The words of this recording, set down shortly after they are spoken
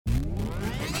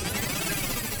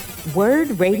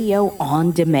Word Radio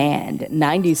on Demand,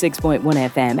 96.1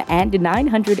 FM and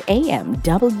 900 AM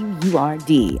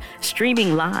WURD.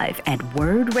 Streaming live at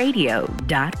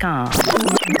wordradio.com.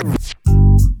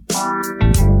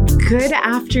 Good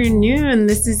afternoon.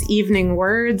 This is Evening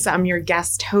Words. I'm your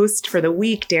guest host for the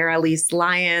week, Daralyse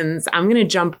Lyons. I'm going to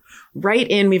jump right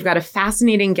in. We've got a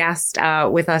fascinating guest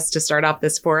with us to start off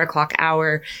this 4 o'clock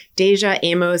hour. Deja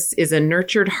Amos is a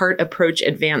Nurtured Heart Approach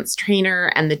Advanced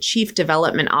Trainer and the Chief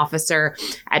Development Officer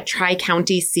at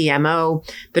Tri-County CMO.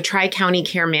 The Tri-County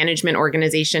Care Management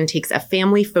Organization takes a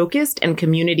family-focused and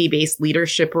community-based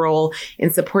leadership role in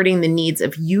supporting the needs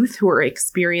of youth who are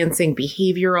experiencing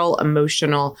behavioral,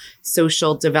 emotional,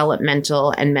 social,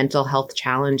 developmental, and mental health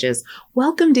challenges.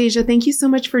 Welcome, Deja. Thank you so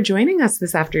much for joining us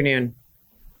this afternoon.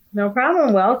 No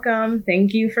problem. Welcome.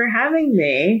 Thank you for having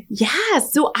me. Yeah.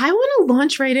 So I want to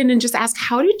launch right in and just ask,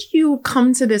 how did you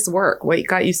come to this work? What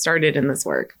got you started in this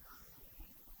work?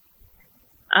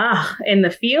 In the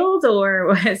field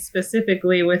or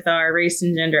specifically with our race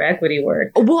and gender equity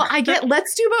work? Well,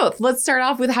 let's do both. Let's start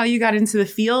off with how you got into the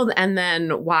field and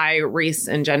then why race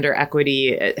and gender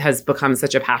equity has become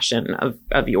such a passion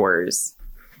of yours.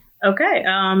 Okay.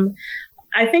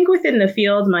 I think within the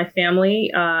field, my family,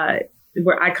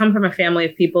 where I come from a family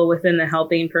of people within the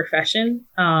helping profession.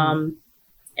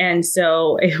 And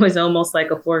so it was almost like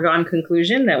a foregone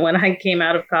conclusion that when I came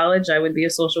out of college, I would be a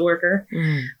social worker.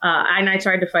 And I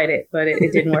tried to fight it, but it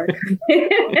didn't work.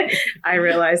 I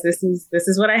realized this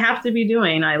is what I have to be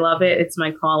doing. I love it. It's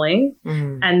my calling.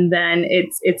 And then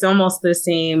it's almost the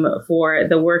same for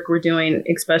the work we're doing,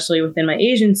 especially within my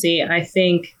agency. I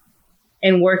think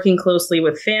in working closely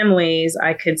with families,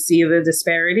 I could see the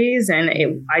disparities, and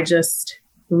I just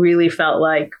really felt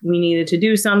like we needed to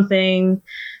do something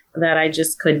that I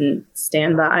just couldn't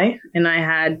stand by. And I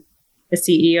had a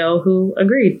CEO who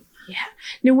agreed. Yeah.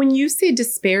 Now, when you say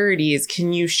disparities,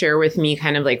 can you share with me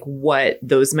kind of like what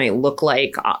those might look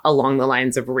like along the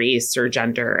lines of race or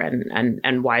gender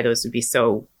and why those would be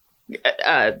so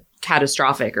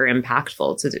catastrophic or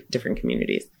impactful to different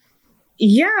communities?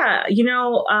 Yeah.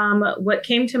 What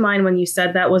came to mind when you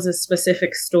said that was a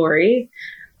specific story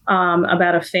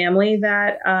about a family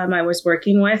that I was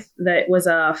working with that was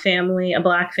a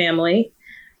Black family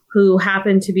who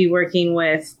happened to be working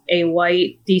with a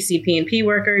white DCP&P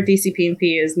worker.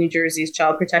 DCP&P is New Jersey's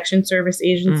Child Protection Service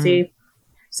agency.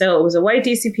 So it was a white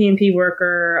DCP&P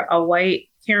worker, a white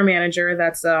care manager,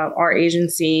 that's our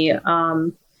agency,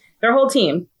 their whole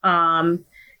team.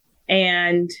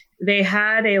 And they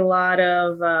had a lot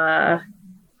of,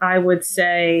 I would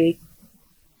say,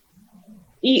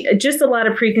 just a lot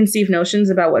of preconceived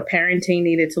notions about what parenting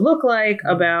needed to look like,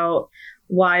 about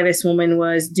why this woman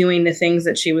was doing the things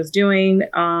that she was doing.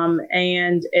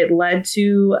 And it led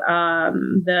to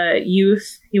the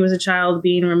youth, he was a child,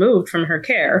 being removed from her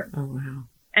care. Oh, wow.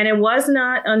 And it was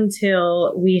not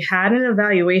until we had an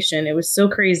evaluation, it was so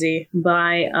crazy,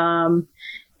 by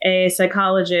a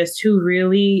psychologist who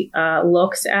really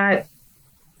looks at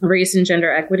race and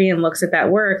gender equity and looks at that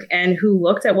work, and who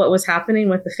looked at what was happening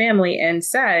with the family and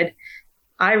said,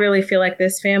 I really feel like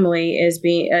this family is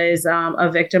a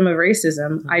victim of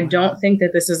racism. I don't think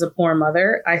that this is a poor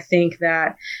mother. I think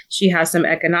that she has some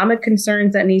economic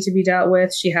concerns that need to be dealt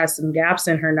with. She has some gaps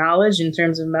in her knowledge in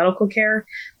terms of medical care,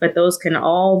 but those can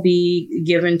all be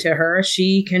given to her.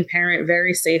 She can parent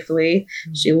very safely.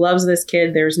 She loves this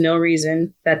kid. There's no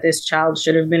reason that this child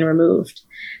should have been removed.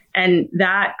 And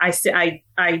that I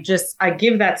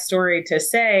give that story to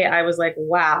say, I was like,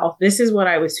 wow, this is what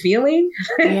I was feeling.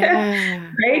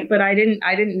 Yeah. Right. But I didn't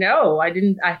know.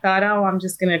 I thought, oh, I'm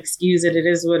just going to excuse it. It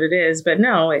is what it is. But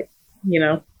no, it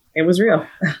was real.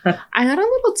 I got a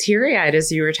little teary eyed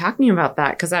as you were talking about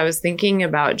that, because I was thinking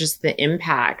about just the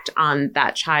impact on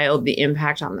that child, the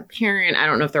impact on the parent. I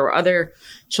don't know if there were other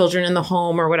children in the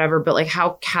home or whatever, but like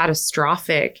how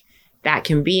catastrophic that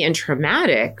can be and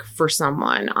traumatic for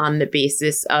someone on the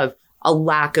basis of a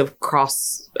lack of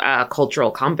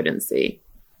cross-cultural competency.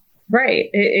 Right.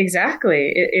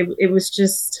 Exactly. It was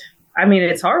just, I mean,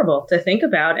 it's horrible to think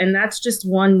about. And that's just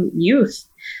one youth.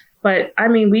 But I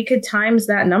mean, we could times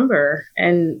that number.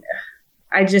 And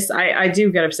I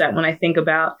do get upset when I think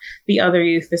about the other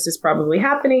youth this is probably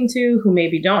happening to, who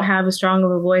maybe don't have as strong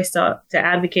of a voice to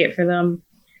advocate for them.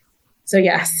 So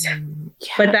yes,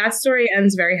 But that story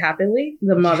ends very happily.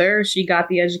 The mother, she got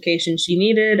the education she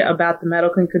needed about the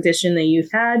medical condition the youth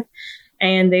had,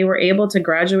 and they were able to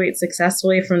graduate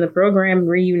successfully from the program,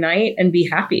 reunite, and be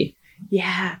happy.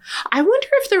 Yeah. I wonder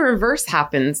if the reverse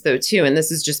happens though, too. And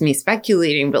this is just me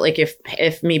speculating, but like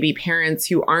if maybe parents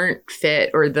who aren't fit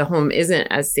or the home isn't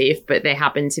as safe, but they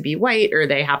happen to be white or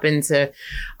they happen to,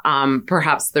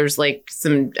 perhaps there's like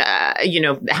some,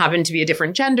 happen to be a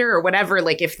different gender or whatever,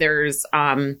 like if there's,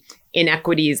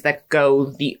 inequities that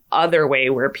go the other way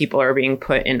where people are being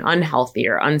put in unhealthy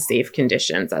or unsafe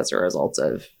conditions as a result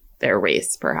of their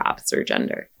race, perhaps, or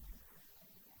gender.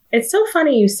 It's so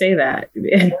funny you say that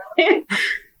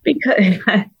because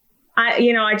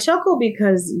I chuckle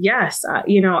because yes,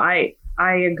 I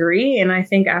agree. And I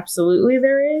think absolutely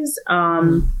there is.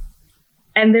 And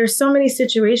there's so many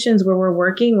situations where we're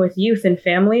working with youth and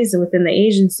families and within the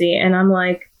agency. And I'm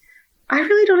like, I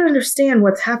really don't understand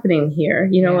what's happening here.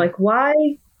 Like why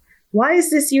is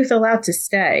this youth allowed to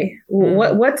stay?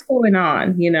 What's going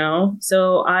on?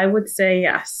 So I would say,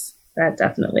 yes, that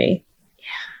definitely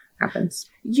happens.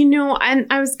 And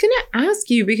I was going to ask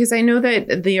you, because I know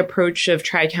that the approach of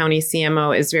Tri-County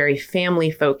CMO is very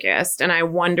family focused. And I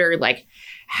wonder like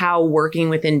how working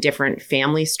within different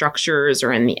family structures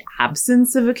or in the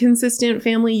absence of a consistent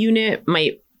family unit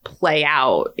might play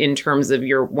out in terms of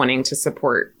your wanting to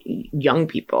support young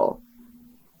people.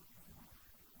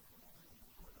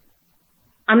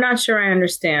 I'm not sure I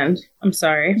understand. I'm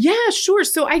sorry. Yeah, sure.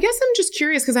 So I guess I'm just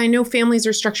curious because I know families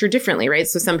are structured differently, right?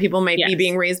 So some people might be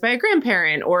being raised by a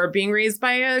grandparent or being raised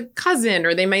by a cousin,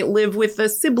 or they might live with a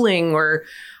sibling or,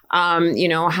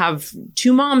 have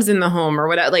two moms in the home or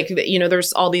whatever. Like,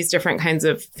 there's all these different kinds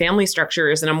of family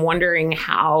structures. And I'm wondering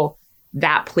how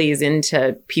that plays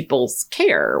into people's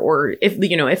care, or if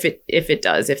it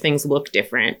does, if things look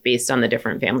different based on the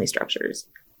different family structures.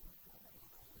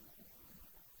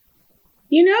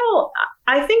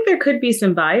 I think there could be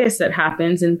some bias that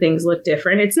happens and things look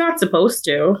different. It's not supposed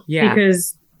to,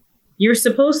 because you're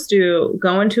supposed to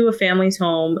go into a family's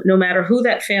home, no matter who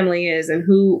that family is and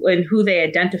who they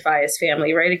identify as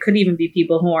family, right? It could even be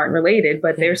people who aren't related,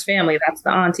 but there's family. That's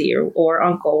the auntie or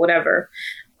uncle, whatever.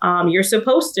 You're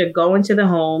supposed to go into the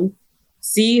home,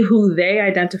 see who they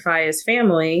identify as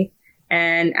family,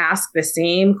 and ask the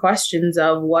same questions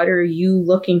of what are you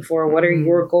looking for? What are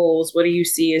your goals? What do you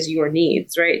see as your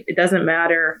needs, right? It doesn't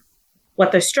matter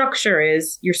what the structure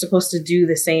is. You're supposed to do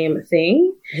the same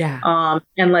thing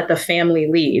and let the family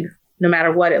lead, no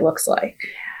matter what it looks like.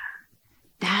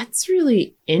 That's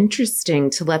really interesting,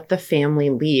 to let the family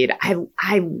lead.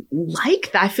 I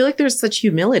like that. I feel like there's such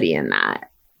humility in that.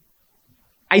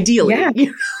 Ideally.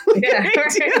 Ideally,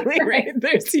 right?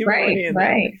 There's humility in that.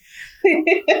 Right.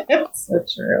 It's so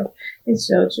true. It's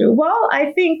so true. Well,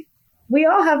 I think we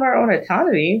all have our own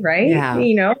autonomy, right? Yeah.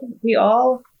 We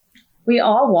all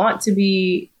want to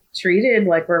be treated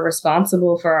like we're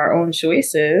responsible for our own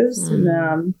choices.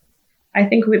 And I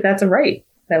think that's a right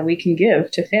that we can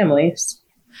give to families.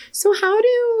 So how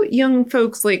do young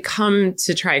folks come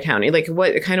to Tri-County?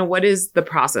 What is the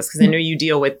process? Because I know you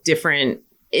deal with different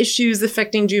issues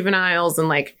affecting juveniles, and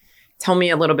tell me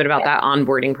a little bit about that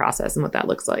onboarding process and what that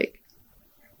looks like.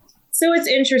 So it's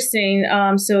interesting.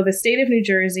 So the state of New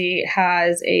Jersey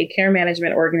has a care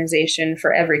management organization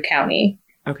for every county.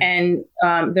 Okay. And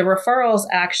the referrals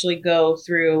actually go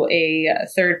through a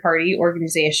third-party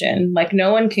organization.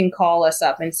 No one can call us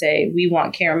up and say, we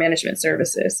want care management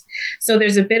services. So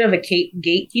there's a bit of a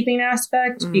gatekeeping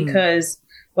aspect, because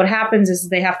what happens is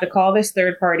they have to call this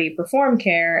third-party Perform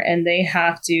Care, and they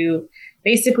have to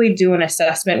basically do an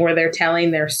assessment where they're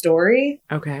telling their story.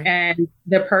 Okay. And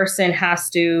the person has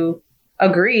to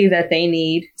agree that they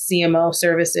need CMO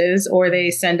services, or they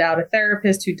send out a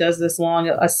therapist who does this long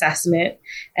assessment,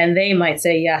 and they might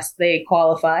say, yes, they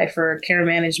qualify for care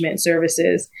management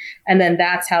services. And then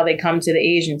that's how they come to the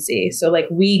agency. So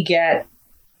we get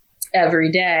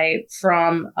every day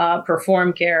from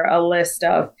Perform Care a list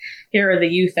of, here are the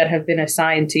youth that have been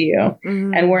assigned to you.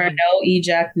 And we're a no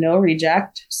eject, no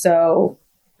reject. So,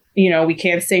 we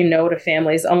can't say no to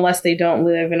families unless they don't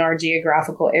live in our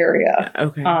geographical area.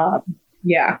 Okay.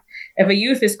 Yeah. If a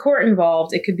youth is court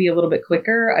involved, it could be a little bit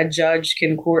quicker. A judge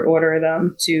can court order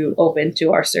them to open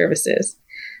to our services.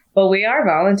 But we are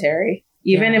voluntary.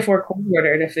 Even if we're court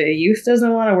ordered, if a youth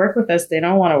doesn't want to work with us, they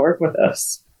don't want to work with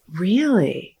us.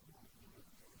 Really?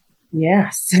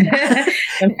 Yes.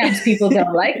 Sometimes people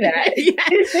don't like that.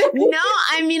 No,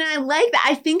 I like that.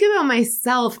 I think about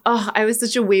myself. Oh, I was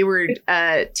such a wayward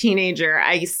teenager.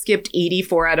 I skipped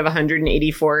 84 out of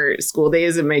 184 school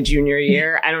days in my junior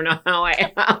year. I don't know how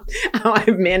I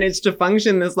managed to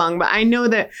function this long, but I know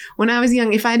that when I was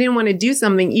young, if I didn't want to do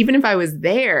something, even if I was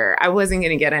there, I wasn't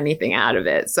going to get anything out of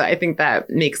it. So I think that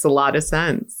makes a lot of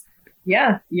sense.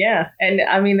 Yeah. And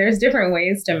there's different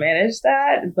ways to manage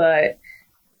that, but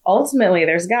ultimately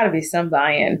there's got to be some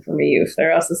buy-in from the youth,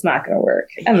 or else it's not going to work,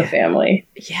 and the family.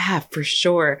 Yeah, for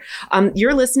sure.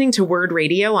 You're listening to Word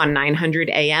Radio on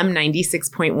 900 AM,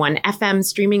 96.1 FM,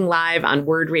 streaming live on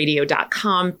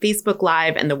wordradio.com, Facebook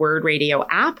Live, and the Word Radio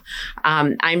app.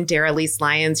 I'm Daralyse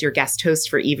Lyons, your guest host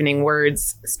for Evening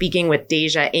Words, speaking with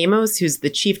Deja Amos, who's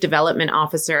the Chief Development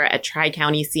Officer at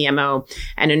Tri-County CMO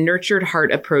and a Nurtured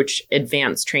Heart Approach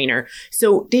Advanced Trainer.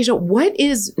 So, Deja, what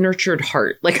is Nurtured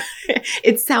Heart? Like,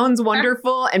 it sounds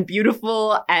wonderful and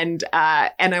beautiful, and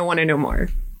I want to know more.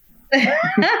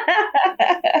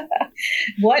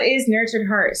 What is Nurtured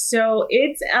Heart? So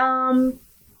it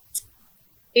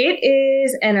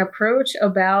is an approach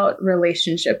about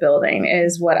relationship building,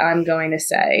 is what I'm going to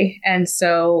say. And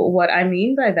so what I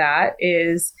mean by that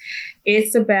is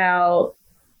it's about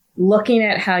looking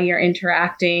at how you're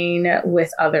interacting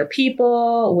with other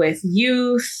people, with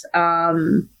youth.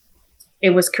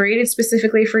 It was created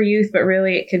specifically for youth, but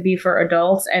really it could be for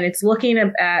adults. And it's looking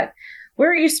at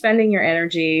where are you spending your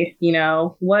energy? You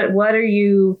know, what are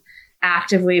you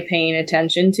actively paying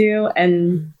attention to?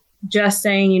 And just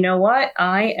saying, you know what,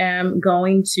 I am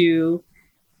going to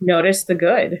notice the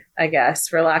good, I guess,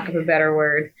 for lack of a better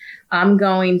word. I'm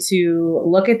going to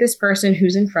look at this person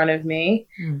who's in front of me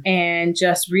and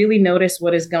just really notice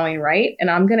what is going right. And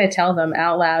I'm going to tell them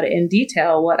out loud in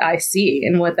detail what I see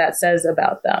and what that says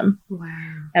about them. Wow.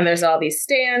 And there's all these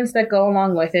stands that go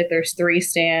along with it. There's 3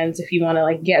 stands if you want to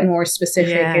like get more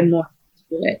specific and more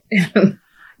into it.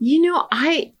 You know,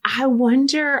 I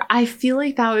wonder, I feel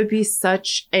like that would be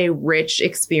such a rich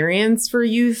experience for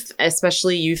youth,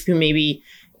 especially youth who maybe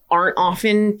aren't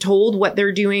often told what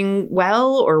they're doing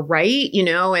well or right, you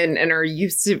know, and are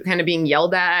used to kind of being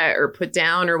yelled at or put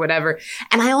down or whatever.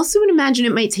 And I also would imagine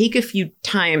it might take a few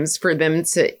times for them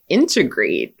to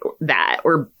integrate that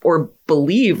or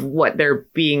believe what they're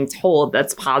being told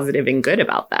that's positive and good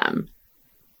about them.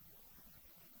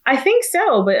 I think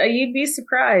so, but you'd be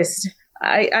surprised.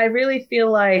 I really feel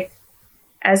like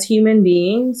as human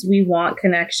beings, we want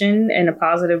connection in a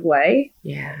positive way.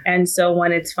 Yeah. And so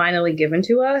when it's finally given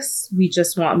to us, we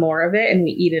just want more of it and we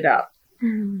eat it up.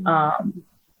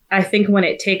 I think when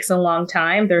it takes a long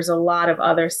time, there's a lot of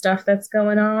other stuff that's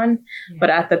going on. Yeah.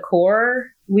 But at the core,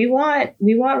 we want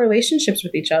relationships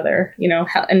with each other, you know,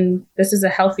 and this is a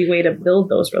healthy way to build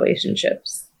those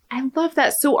relationships. I love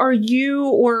that. So are you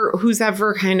or who's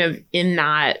ever kind of in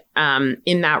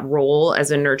that role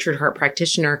as a Nurtured Heart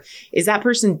practitioner, is that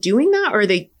person doing that, or are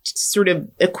they sort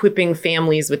of equipping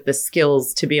families with the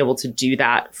skills to be able to do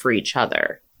that for each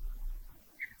other?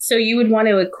 So you would want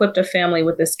to equip a family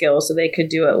with the skills so they could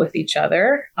do it with each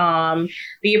other.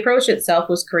 The approach itself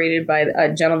was created by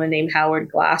a gentleman named Howard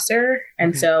Glasser.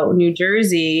 And so New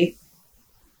Jersey,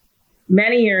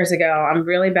 many years ago, I'm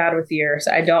really bad with years,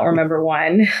 I don't remember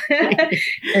when,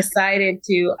 decided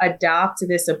to adopt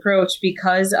this approach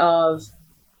because of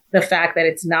the fact that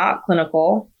it's not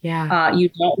clinical. Yeah. You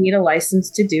don't need a license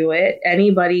to do it.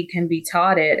 Anybody can be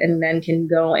taught it and then can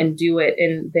go and do it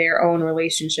in their own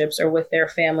relationships or with their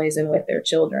families and with their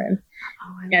children.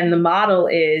 And the model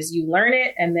is you learn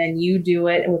it and then you do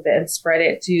it and spread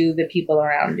it to the people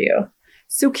around you.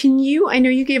 So I know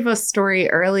you gave a story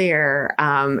earlier.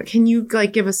 Can you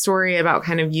give a story about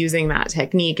kind of using that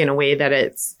technique in a way that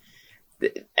it's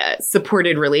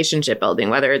supported relationship building,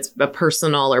 whether it's a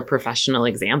personal or professional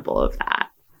example of that?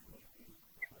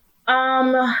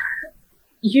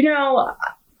 You know,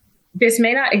 this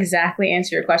may not exactly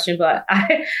answer your question, but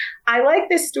I like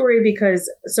this story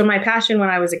because my passion when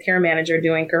I was a care manager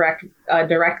doing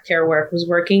direct care work was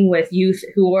working with youth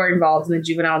who were involved in the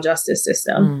juvenile justice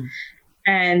system.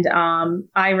 And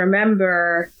I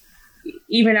remember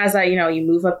even as you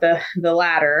move up the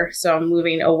ladder, so I'm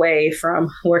moving away from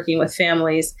working with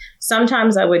families,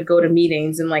 sometimes I would go to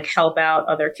meetings and help out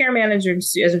other care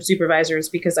managers and supervisors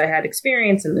because I had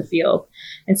experience in the field.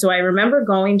 And so I remember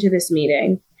going to this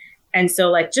meeting. And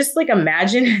so just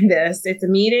imagine this, it's a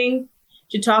meeting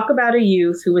to talk about a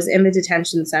youth who was in the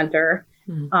detention center.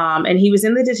 And he was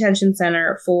in the detention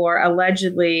center for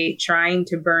allegedly trying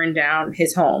to burn down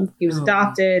his home. He was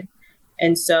adopted.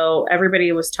 And so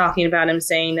everybody was talking about him,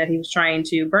 saying that he was trying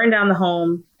to burn down the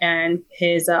home and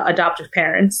his adoptive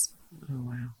parents. Oh,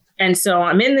 wow. And so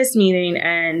I'm in this meeting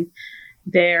and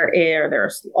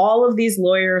there's all of these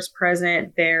lawyers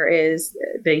present. There is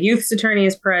the youth's attorney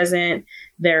is present.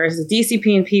 There is the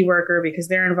DCP&P worker because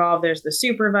they're involved. There's the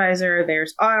supervisor.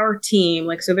 There's our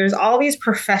team. So there's all these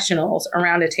professionals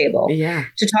around a table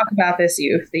to talk about this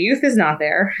youth. The youth is not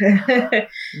there.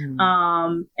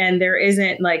 And there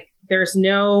isn't there's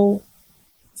no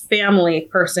family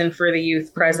person for the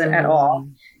youth present at all.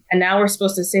 And now we're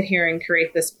supposed to sit here and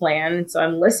create this plan. And so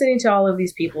I'm listening to all of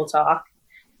these people talk.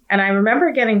 And I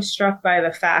remember getting struck by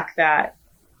the fact that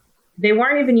they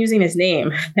weren't even using his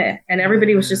name and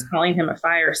everybody was just calling him a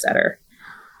fire setter.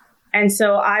 And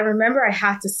so I remember I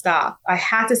had to stop. I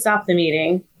had to stop the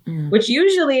meeting, which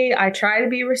usually I try to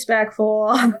be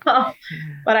respectful,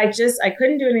 but I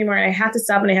couldn't do it anymore. And I had to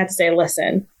stop and I had to say,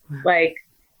 listen, like,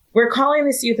 we're calling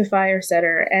this youth a fire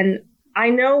setter. And I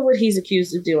know what he's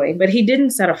accused of doing, but he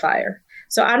didn't set a fire.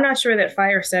 So I'm not sure that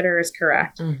fire setter is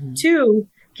correct. 2,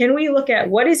 can we look at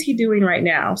what is he doing right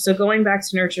now? So going back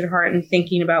to Nurtured Heart and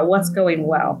thinking about what's going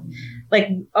well. Like,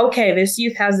 okay, this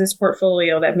youth has this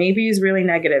portfolio that maybe is really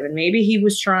negative and maybe he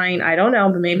was trying, I don't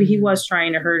know, but maybe he was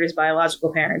trying to hurt his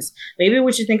biological parents. Maybe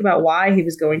we should think about why he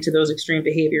was going to those extreme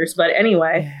behaviors. But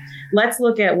anyway, let's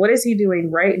look at what is he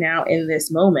doing right now in this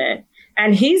moment.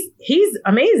 And he's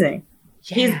amazing.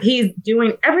 Yeah. He's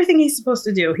doing everything he's supposed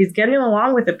to do. He's getting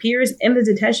along with the peers in the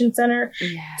detention center,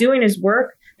 doing his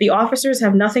work. The officers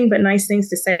have nothing but nice things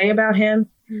to say about him.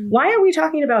 Why are we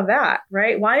talking about that,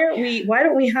 right? Why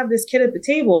don't we have this kid at the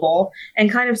table and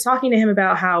kind of talking to him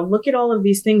about how, look at all of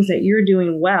these things that you're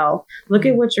doing well, look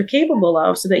at what you're capable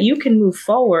of so that you can move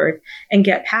forward and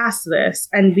get past this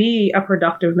and be a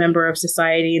productive member of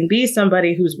society and be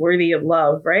somebody who's worthy of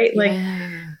love, right? Like,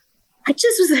 I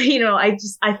just was,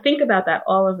 I think about that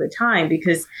all of the time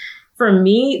because for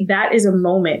me, that is a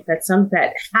moment that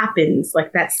happens,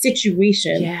 like that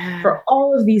situation for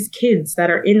all of these kids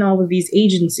that are in all of these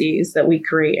agencies that we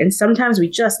create. And sometimes we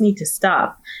just need to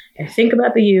stop and think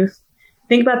about the youth,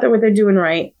 think about what they're doing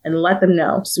right, and let them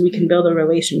know so we can build a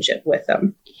relationship with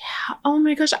them. Yeah. Oh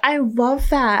my gosh. I love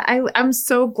that. I'm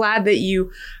so glad that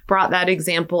you brought that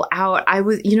example out. I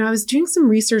was doing some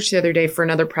research the other day for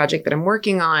another project that I'm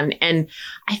working on. And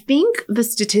I think the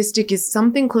statistic is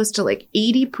something close to like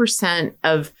 80%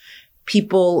 of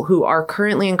people who are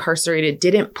currently incarcerated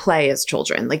didn't play as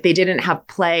children. Like they didn't have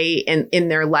play in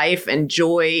their life and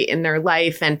joy in their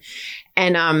life. And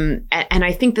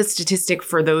I think the statistic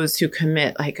for those who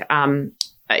commit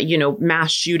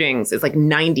mass shootings is like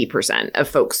 90% of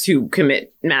folks who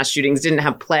commit mass shootings didn't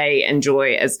have play and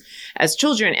joy as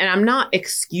children. And I'm not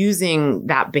excusing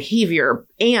that behavior.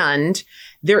 And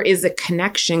there is a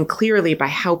connection clearly by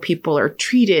how people are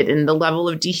treated and the level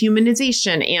of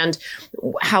dehumanization and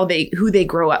who they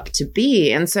grow up to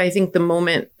be. And so I think the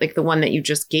moment like the one that you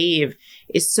just gave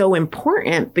is so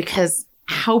important because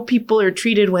how people are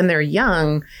treated when they're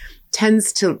young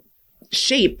tends to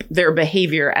shape their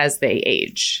behavior as they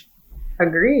age.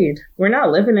 Agreed. We're not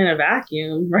living in a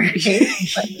vacuum, right?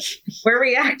 We're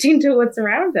reacting to what's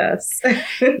around us.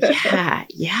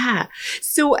 Yeah.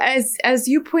 So as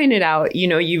you pointed out,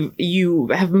 you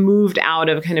have moved out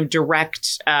of kind of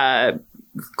direct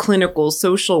clinical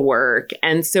social work.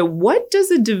 And so what does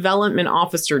a development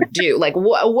officer do? Like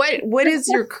what is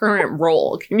your current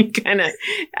role? Can you kind of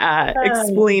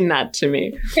explain that to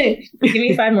me? Give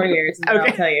me 5 more years and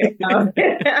I'll tell you.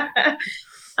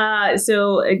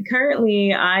 So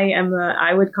currently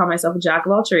I would call myself a jack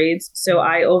of all trades. So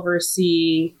I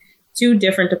oversee 2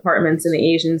 different departments in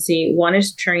the agency. One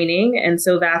is training. And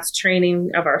so that's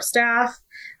training of our staff,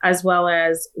 as well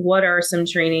as what are some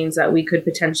trainings that we could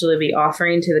potentially be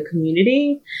offering to the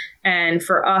community. And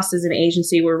for us as an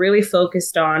agency, we're really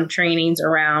focused on trainings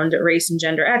around race and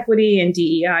gender equity and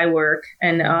DEI work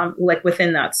and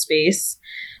within that space.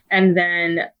 And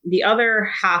then the other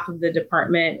half of the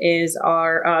department is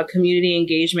our community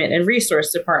engagement and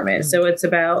resource department. So it's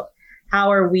about how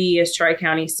are we as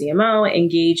Tri-County CMO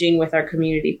engaging with our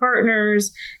community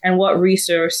partners and what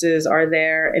resources are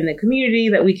there in the community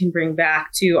that we can bring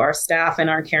back to our staff and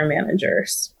our care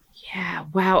managers. Yeah.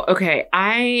 Wow. Okay.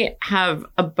 I have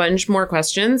a bunch more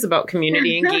questions about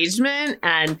community engagement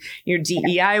and your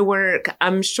DEI work.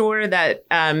 I'm sure that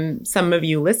some of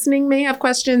you listening may have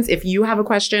questions. If you have a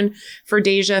question for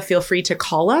Deja, feel free to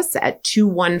call us at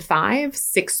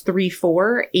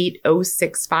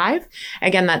 215-634-8065.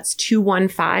 Again, that's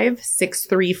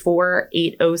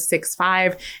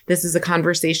 215-634-8065. This is a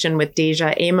conversation with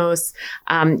Deja Amos.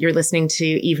 You're listening to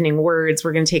Evening Words.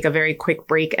 We're going to take a very quick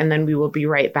break and then we will be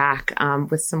right back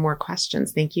with some more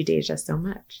questions. Thank you, Deja, so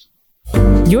much.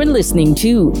 You're listening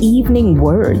to Evening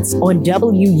Words on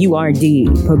WURD,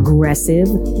 Progressive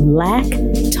Black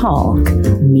Talk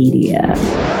Media.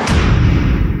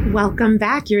 Welcome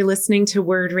back. You're listening to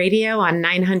Word Radio on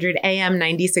 900 AM,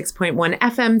 96.1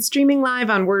 FM, streaming live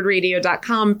on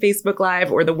wordradio.com, Facebook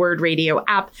Live, or the Word Radio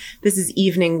app. This is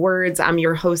Evening Words. I'm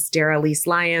your host, Daralyse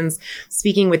Lyons,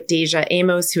 speaking with Deja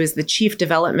Amos, who is the Chief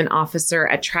Development Officer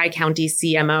at Tri-County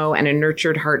CMO and a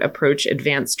Nurtured Heart Approach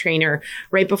Advanced Trainer.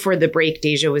 Right before the break,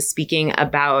 Deja was speaking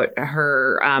about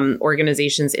her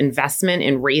organization's investment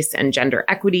in race and gender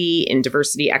equity, in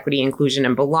diversity, equity, inclusion,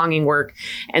 and belonging work.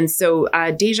 And so,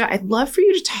 Deja, I'd love for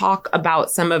you to talk about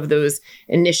some of those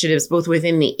initiatives, both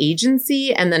within the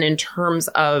agency and then in terms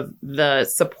of the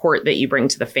support that you bring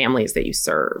to the families that you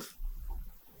serve.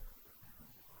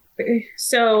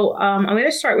 So I'm going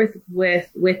to start with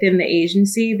within the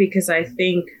agency, because I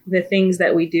think the things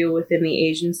that we do within the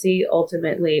agency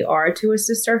ultimately are to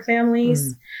assist our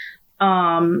families.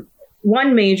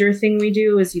 One major thing we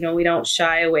do is, we don't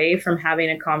shy away from having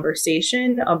a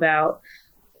conversation about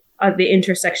the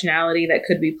intersectionality that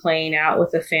could be playing out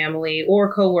with a family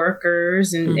or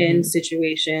coworkers in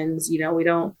situations. We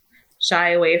don't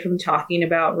shy away from talking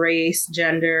about race,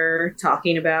 gender,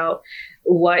 talking about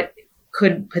what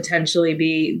could potentially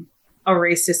be a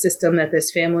racist system that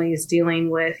this family is dealing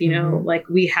with. Like,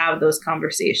 we have those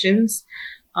conversations.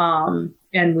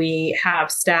 And we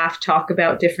have staff talk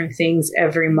about different things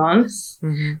every month.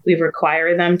 We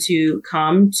require them to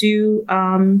come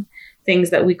to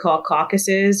things that we call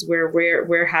caucuses, where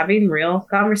we're having real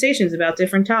conversations about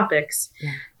different topics,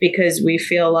 because we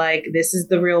feel like this is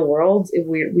the real world.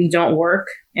 We don't work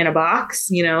in a box.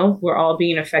 We're all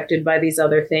being affected by these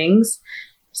other things.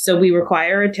 So we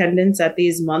require attendance at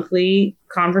these monthly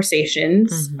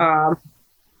conversations.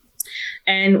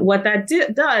 And what that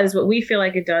does, what we feel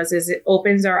like it does, is it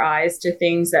opens our eyes to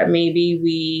things that maybe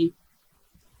we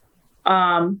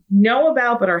know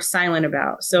about but are silent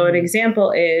about. So an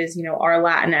example is, our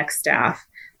Latinx staff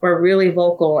were really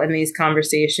vocal in these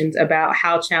conversations about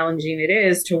how challenging it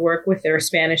is to work with their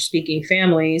Spanish-speaking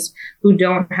families who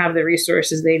don't have the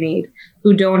resources they need,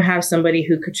 who don't have somebody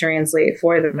who could translate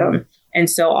for them. And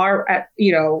so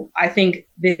I think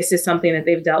this is something that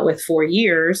they've dealt with for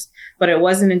years, but it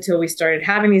wasn't until we started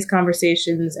having these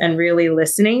conversations and really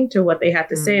listening to what they had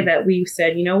to say that we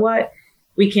said, you know what?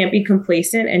 We can't be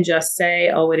complacent and just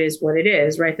say, oh, it is what it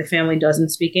is, right? The family doesn't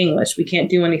speak English. We can't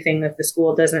do anything if the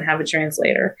school doesn't have a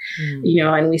translator,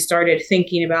 and we started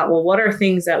thinking about, well, what are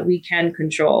things that we can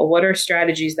control? What are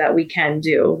strategies that we can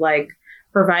do? Like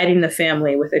providing the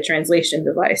family with a translation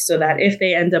device so that if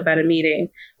they end up at a meeting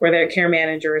where their care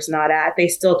manager is not at, they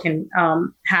still can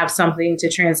have something to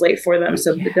translate for them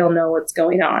so that they'll know what's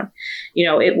going on.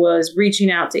 It was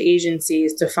reaching out to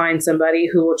agencies to find somebody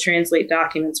who will translate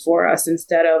documents for us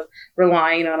instead of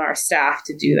relying on our staff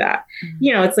to do that.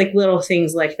 It's like little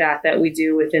things like that we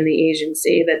do within the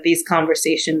agency that these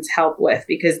conversations help with,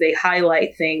 because they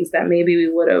highlight things that maybe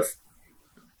we would have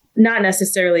not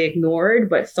necessarily ignored,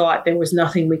 but thought there was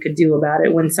nothing we could do about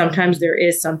it, when sometimes there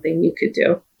is something you could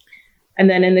do. And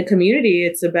then in the community,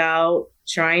 it's about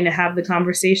trying to have the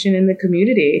conversation in the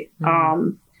community.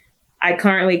 I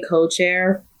currently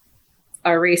co-chair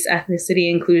a race,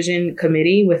 ethnicity, inclusion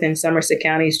committee within Somerset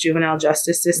County's juvenile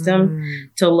justice system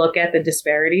to look at the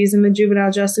disparities in the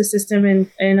juvenile justice system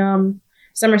in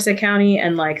Somerset County,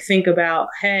 and think about,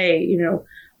 hey,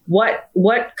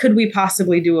 what could we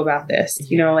possibly do about this?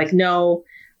 No,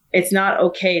 it's not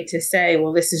okay to say,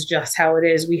 well, this is just how it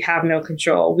is. We have no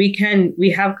control. We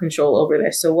have control over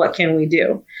this. So what can we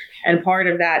do? And part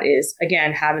of that is,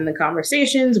 again, having the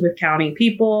conversations with county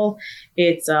people.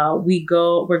 It's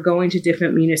we're going to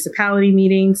different municipality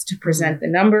meetings to present the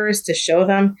numbers, to show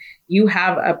them you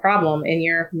have a problem in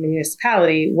your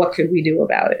municipality. What could we do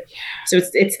about it? So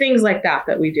it's things like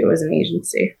that we do as an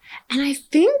agency. And I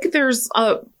think there's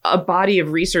a body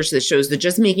of research that shows that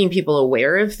just making people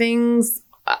aware of things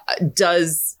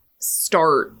does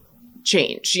start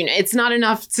change. It's not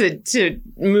enough to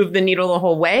move the needle the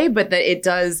whole way, but that it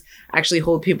does actually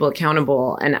hold people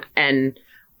accountable and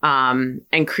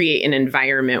create an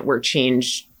environment where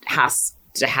change has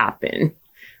to happen.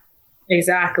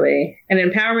 Exactly. An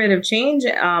environment of change,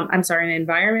 and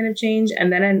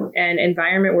then an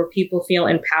environment where people feel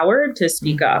empowered to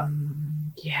speak up.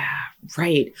 Yeah,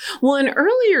 right. Well, and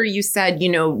earlier you said,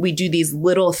 we do these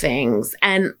little things,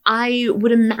 and I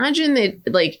would imagine that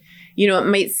it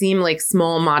might seem like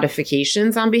small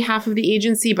modifications on behalf of the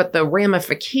agency, but the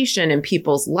ramification in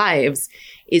people's lives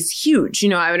is huge.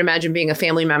 I would imagine being a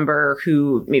family member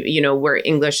who, where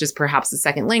English is perhaps a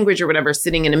second language or whatever,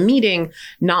 sitting in a meeting,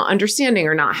 not understanding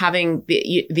or not having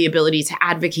the ability to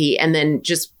advocate, and then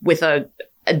just with a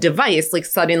a device, like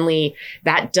suddenly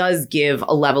that does give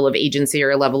a level of agency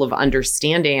or a level of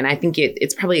understanding. And I think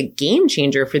it's probably a game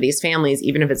changer for these families,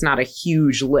 even if it's not a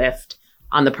huge lift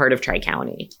on the part of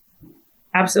Tri-County.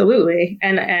 Absolutely.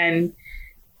 And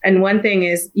one thing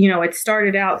is, it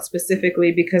started out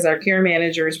specifically because our care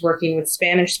managers working with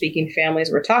Spanish speaking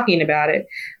families were talking about it.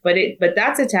 But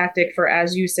that's a tactic for,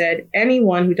 as you said,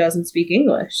 anyone who doesn't speak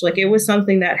English. Like, it was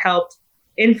something that helped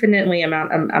infinitely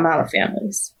amount of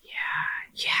families.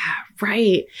 Yeah,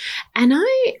 right. And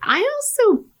I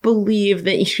also believe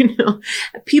that,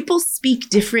 people speak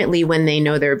differently when they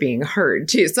know they're being heard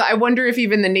too. So I wonder if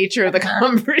even the nature of the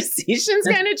conversations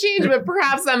kind of change, but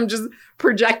perhaps I'm just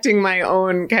projecting my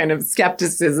own kind of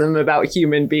skepticism about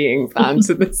human beings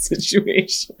onto the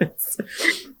situations.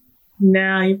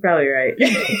 No, you're probably right.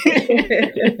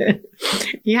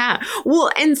 Yeah.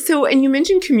 Well, and you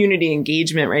mentioned community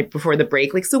engagement right before the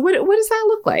break. Like, so what does that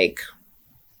look like?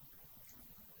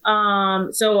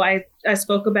 So I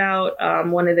spoke about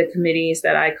one of the committees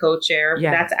that I co-chair.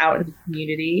 Yeah. That's out in the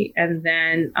community. And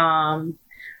then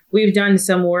we've done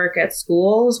some work at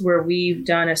schools where we've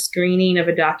done a screening of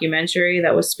a documentary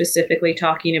that was specifically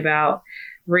talking about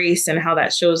race and how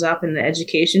that shows up in the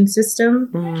education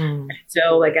system.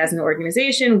 So, like, as an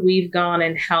organization, we've gone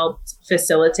and helped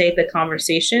facilitate the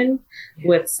conversation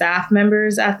with staff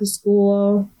members at the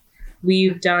school.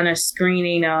 We've done a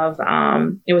screening of,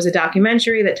 it was a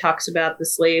documentary that talks about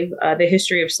the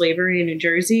history of slavery in New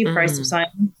Jersey, Price of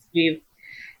Silence. We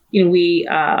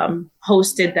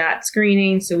hosted that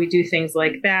screening. So we do things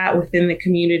like that within the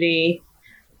community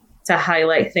to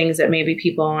highlight things that maybe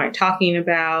people aren't talking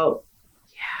about.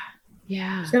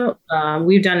 Yeah. So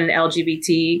we've done an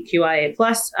LGBTQIA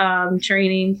plus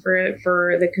training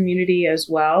for the community as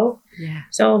well. Yeah.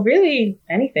 So really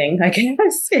anything, I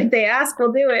guess. If they ask,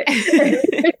 we'll do it. Well, and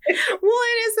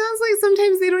it sounds like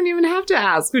sometimes they don't even have to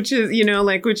ask, which is,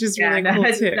 which is really cool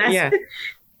too. Yeah.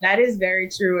 That is very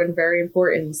true and very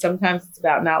important. Sometimes it's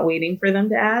about not waiting for them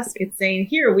to ask. It's saying,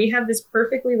 here, we have this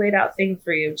perfectly laid out thing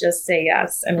for you. Just say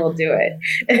yes and we'll do it.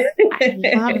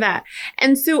 I love that.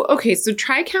 And so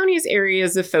Tri-County's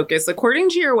areas of focus, according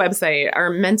to your website,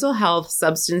 are mental health,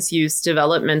 substance use,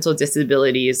 developmental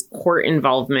disabilities, court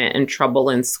involvement, and trouble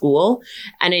in school.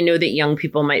 And I know that young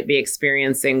people might be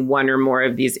experiencing one or more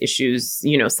of these issues,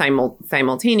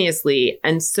 simultaneously.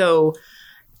 And so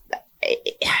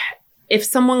if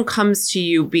someone comes to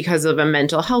you because of a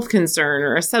mental health concern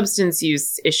or a substance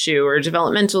use issue or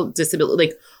developmental disability,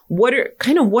 like what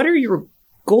are your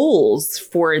goals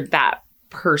for that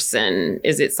person?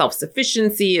 Is it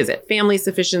self-sufficiency? Is it family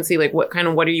sufficiency? Like what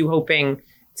are you hoping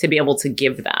to be able to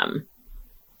give them?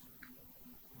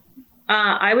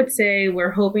 I would say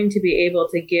we're hoping to be able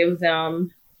to give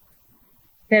them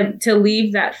to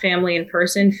leave that family in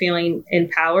person feeling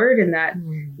empowered and that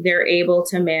they're able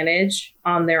to manage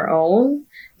on their own.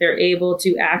 They're able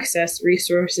to access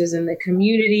resources in the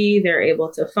community. They're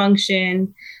able to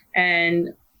function. And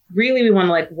really, we want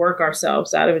to work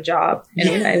ourselves out of a job.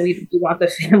 And we want the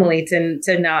family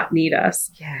to not need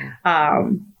us.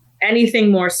 Yeah.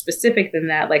 Anything more specific than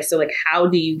that, how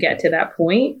do you get to that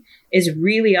point is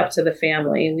really up to the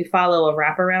family. And we follow a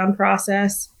wraparound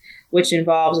process, which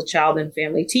involves a child and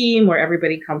family team where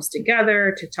everybody comes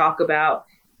together to talk about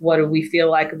what do we feel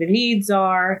like the needs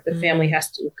are. The family has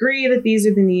to agree that these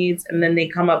are the needs, and then they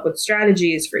come up with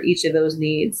strategies for each of those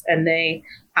needs, and they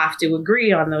have to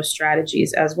agree on those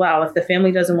strategies as well. If the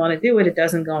family doesn't want to do it, it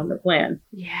doesn't go in the plan.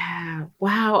 Yeah.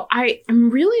 Wow. I am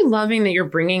really loving that you're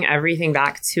bringing everything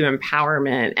back to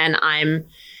empowerment, and I'm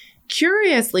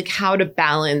curious, how to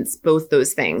balance both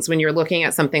those things when you're looking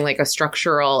at something like a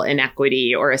structural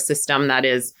inequity or a system that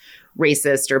is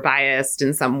racist or biased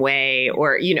in some way,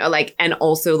 or, and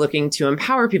also looking to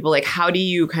empower people. How do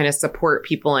you kind of support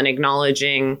people in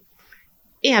acknowledging,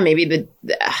 maybe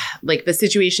the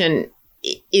situation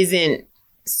isn't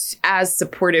as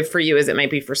supportive for you as it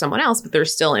might be for someone else, but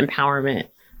there's still empowerment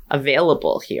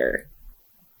available here?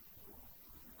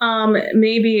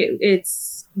 Maybe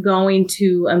it's going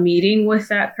to a meeting with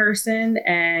that person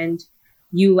and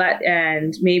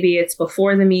maybe it's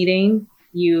before the meeting,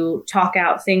 you talk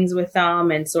out things with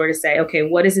them and sort of say, okay,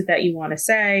 what is it that you want to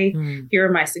say? Here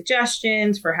are my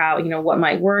suggestions for how, what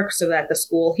might work so that the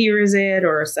school hears it,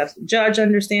 or a judge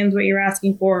understands what you're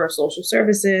asking for, or social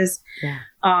services. Yeah.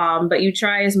 But you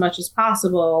try as much as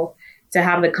possible to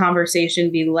have the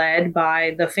conversation be led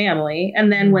by the family.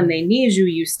 And then when they need you,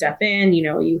 you step in,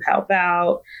 you help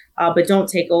out, but don't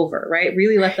take over, right?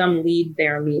 Really let them lead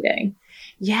their meeting.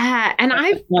 Yeah. And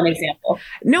That's one example.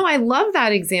 No, I love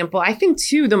that example. I think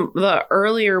too, the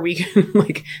earlier we can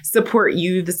like support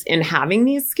youths in having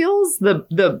these skills,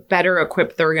 the better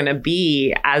equipped they're going to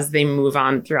be as they move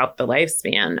on throughout the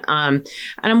lifespan. And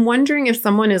I'm wondering if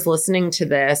someone is listening to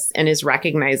this and is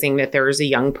recognizing that there is a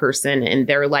young person in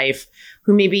their life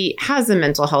who maybe has a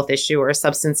mental health issue or a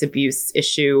substance abuse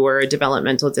issue or a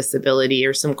developmental disability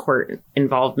or some court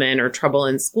involvement or trouble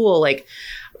in school, like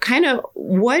kind of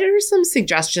what are some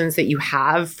suggestions that you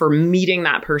have for meeting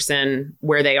that person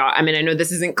where they are? I mean, I know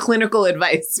this isn't clinical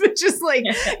advice, but just like,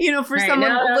 for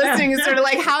someone listening, it's sort of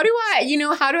like, how do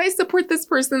I support this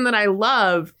person that I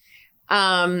love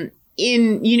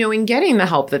in getting the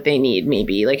help that they need?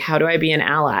 Maybe like, how do I be an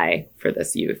ally for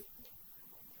this youth?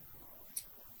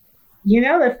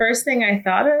 The first thing I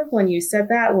thought of when you said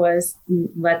that was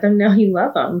let them know you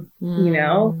love them,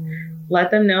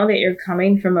 let them know that you're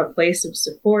coming from a place of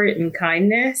support and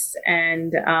kindness,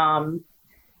 and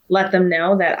let them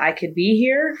know that I could be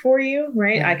here for you,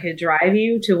 right? Yeah. I could drive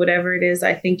you to whatever it is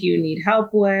I think you need help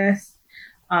with.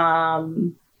 But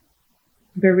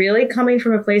really coming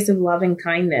from a place of love and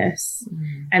kindness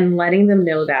and letting them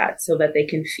know that so that they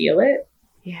can feel it.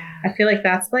 Yeah. I feel like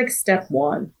that's like step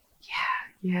one.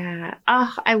 Yeah.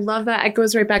 Oh, I love that. It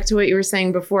goes right back to what you were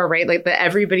saying before, right? Like that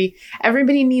everybody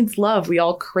needs love. We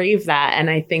all crave that. And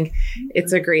I think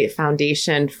it's a great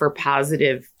foundation for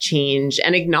positive change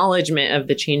and acknowledgement of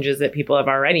the changes that people have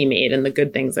already made and the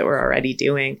good things that we're already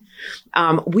doing.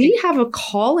 We have a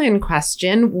call-in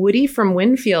question. Woody from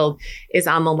Winfield is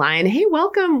on the line. Hey,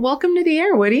 welcome. Welcome to the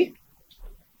air, Woody.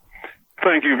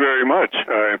 Thank you very much.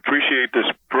 I appreciate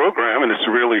this program, and it's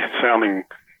really sounding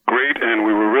great, and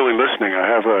we were really listening. I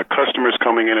have customers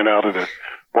coming in and out of the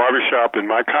barbershop, and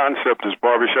my concept is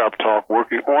barbershop talk,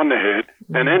 working on the head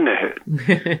and in the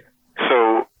head.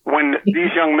 So when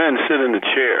these young men sit in the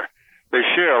chair, they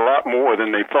share a lot more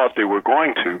than they thought they were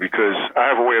going to, because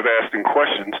I have a way of asking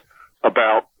questions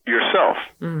about yourself.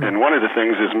 And one of the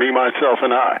things is me, myself,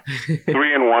 and I. 3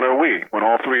 and 1 are we. When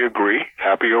all 3 agree,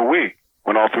 happy are we.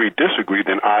 When all 3 disagree,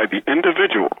 then I, the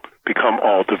individual, become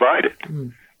all divided.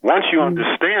 Once you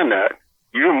understand that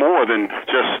you're more than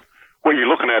just what you're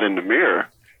looking at in the mirror,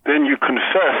 then you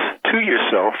confess to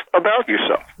yourself about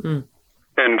yourself.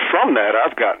 And from that,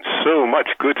 I've gotten so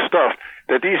much good stuff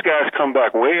that these guys come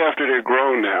back way after they're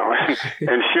grown now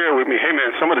and share with me, hey,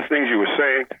 man, some of the things you were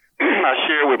saying, I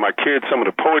share with my kids, some of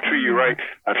the poetry you write,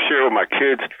 I've shared with my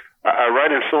kids. I write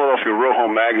in Philadelphia Real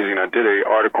Home Magazine. I did an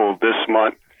article this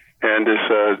month. And this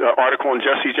article on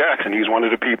Jesse Jackson. He's one of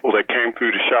the people that came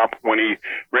through the shop when he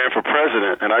ran for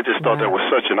president. And I just thought that was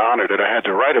such an honor that I had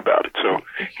to write about it. So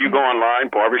if you go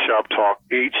online, Barbershop Talk,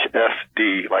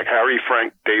 HFD, like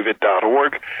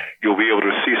HarryFrankDavid.org, you'll be able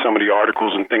to see some of the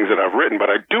articles and things that I've written. But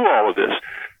I do all of this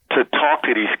to talk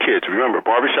to these kids. Remember,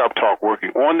 Barbershop Talk, working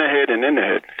on the head and in the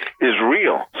head, is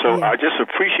real. So I just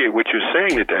appreciate what you're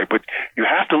saying today. But you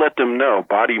have to let them know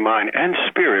body, mind, and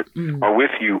spirit are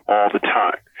with you all the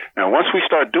time. Now, once we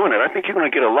start doing it, I think you're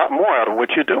going to get a lot more out of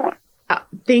what you're doing.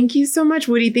 Thank you so much,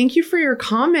 Woody. Thank you for your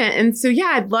comment. And so,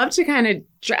 I'd love to kind of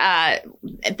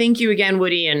thank you again,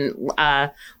 Woody, and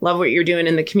love what you're doing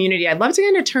in the community. I'd love to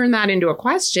kind of turn that into a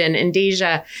question and,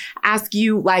 Deja, ask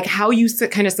you like how you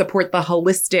kind of support the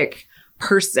holistic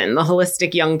person, the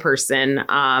holistic young person,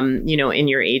 in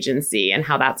your agency, and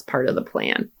how that's part of the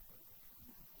plan.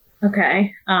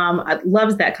 Okay. I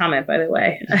loved that comment, by the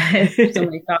way. So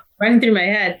many thoughts running through my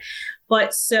head.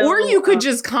 But so, or you could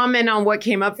just comment on what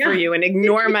came up for you and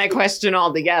ignore my question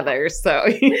altogether. So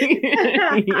I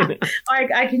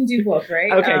can do both, right?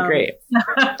 Okay, great.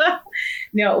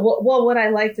 No, well, what I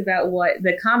liked about what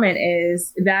the comment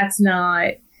is, that's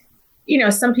not,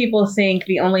 some people think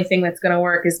the only thing that's going to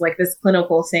work is like this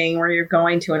clinical thing where you're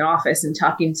going to an office and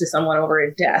talking to someone over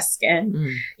a desk. And,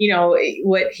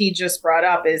 what he just brought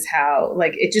up is how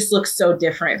like it just looks so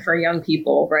different for young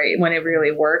people, right? When it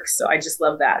really works. So I just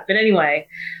love that. But anyway,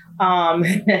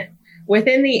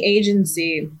 within the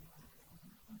agency,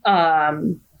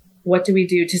 what do we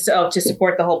do to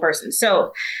support the whole person?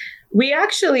 So we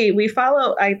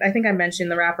follow, I think I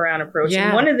mentioned the wraparound approach. Yeah.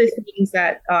 And one of the things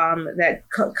that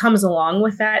comes along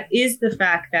with that is the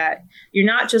fact that you're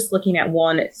not just looking at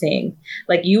one thing.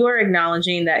 Like you are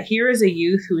acknowledging that here is a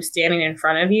youth who's standing in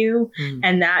front of you,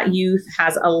 and that youth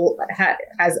has a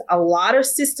lot of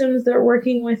systems they're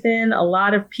working within, a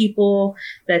lot of people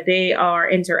that they are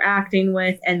interacting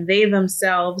with, and they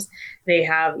themselves They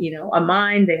have, a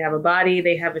mind, they have a body,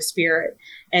 they have a spirit.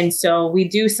 And so we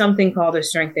do something called a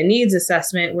strength and needs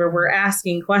assessment where we're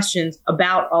asking questions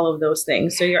about all of those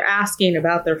things. So you're asking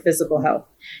about their physical health,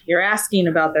 you're asking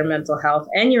about their mental health,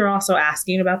 and you're also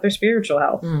asking about their spiritual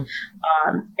health.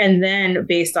 And then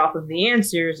based off of the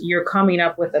answers, you're coming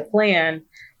up with a plan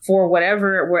for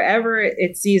wherever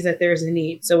it sees that there's a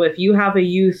need. So if you have a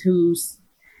youth who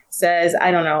says,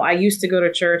 I don't know, I used to go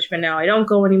to church, but now I don't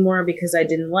go anymore because I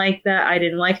didn't like that. I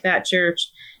didn't like that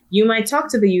church. You might talk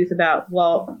to the youth about,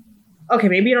 well, okay,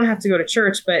 maybe you don't have to go to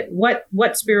church, but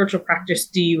what spiritual practice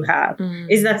do you have?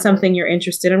 Is that something you're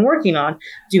interested in working on?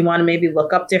 Do you want to maybe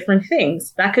look up different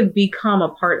things? That could become a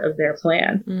part of their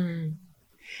plan.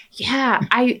 Yeah,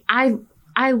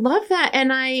 I love that.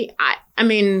 And I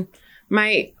mean,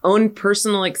 my own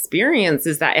personal experience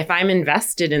is that if I'm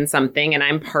invested in something and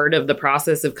I'm part of the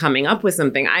process of coming up with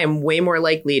something, I am way more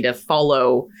likely to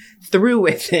follow through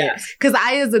with it. Because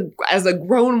I, as a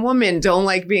grown woman, don't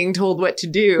like being told what to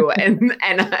do, and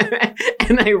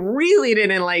I really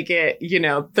didn't like it,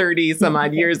 30 some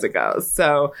odd years ago.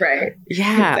 So right,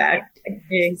 yeah,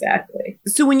 exactly.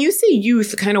 So when you say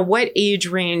youth, kind of what age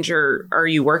range are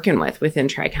you working with within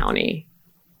Tri-County?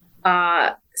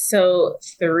 So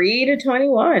 3 to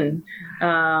 21.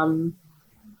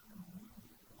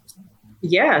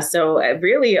 So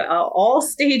really all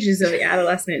stages of the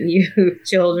adolescent and youth,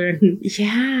 children.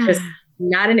 Yeah. Just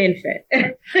not an infant.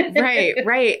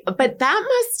 Right. But that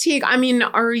must take,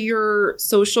 are your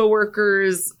social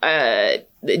workers,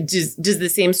 does the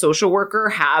same social worker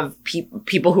have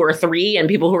people who are 3 and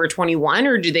people who are 21,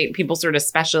 or do people sort of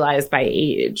specialize by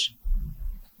age?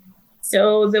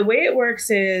 So the way it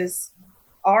works is,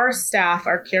 our staff,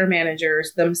 our care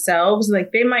managers themselves,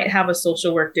 they might have a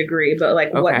social work degree, but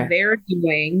what they're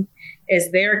doing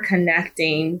is they're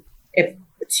connecting if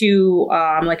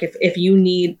you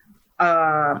need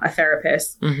a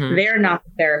therapist, they're not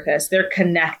the therapist, they're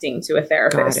connecting to a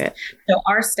therapist. Got it. So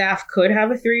our staff could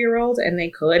have a 3-year-old and they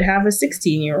could have a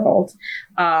 16-year-old,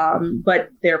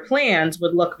 but their plans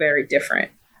would look very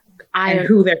different. And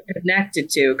who they're connected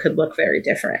to could look very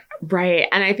different. Right.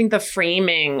 And I think the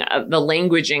framing of the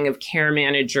languaging of care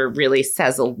manager really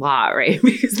says a lot, right?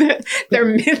 Because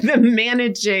they're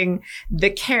managing the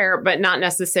care, but not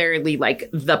necessarily like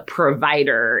the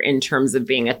provider in terms of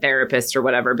being a therapist or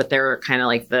whatever, but they're kind of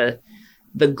like the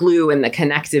glue and the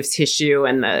connective tissue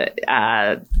and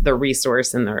the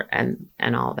resource and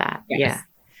all that. Yes. Yeah.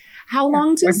 How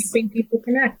long does people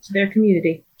connect to their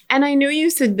community? And I know you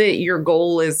said that your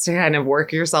goal is to kind of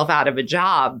work yourself out of a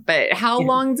job, but how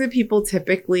long do people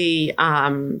typically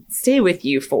stay with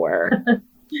you for?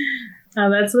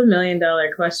 That's $1 million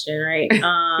question, right?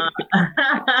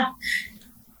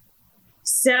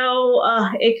 So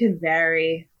it could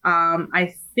vary.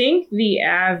 I think the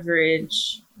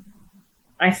average,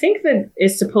 that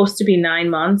is supposed to be 9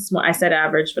 months. Well, I said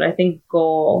average, but I think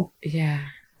goal. Yeah.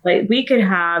 We could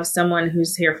have someone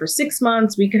who's here for 6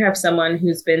 months. We could have someone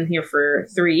who's been here for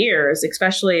 3 years,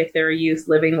 especially if they're a youth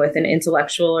living with an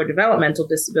intellectual or developmental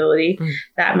disability.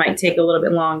 That might take a little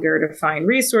bit longer to find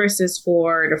resources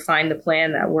to find the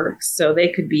plan that works. So they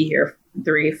could be here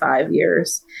 3-5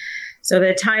 years. So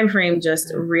the time frame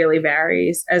just really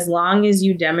varies. As long as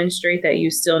you demonstrate that you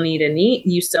still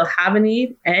you still have a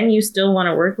need, and you still want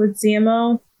to work with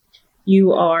CMO,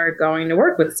 you are going to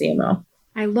work with CMO.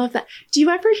 I love that. Do you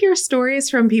ever hear stories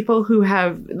from people who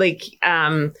have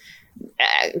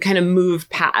kind of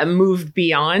moved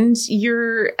beyond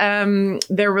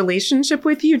their relationship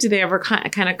with you? Do they ever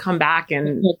kind of come back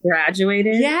and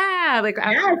graduated? Yeah,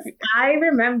 yes, I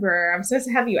remember. I'm supposed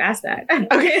to have you ask that.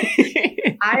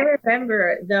 Okay. I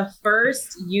remember the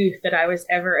first youth that I was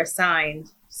ever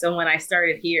assigned. So when I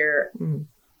started here,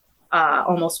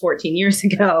 almost 14 years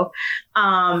ago.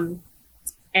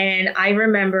 And I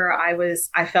remember I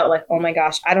felt like, oh my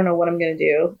gosh, I don't know what I'm going to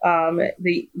do.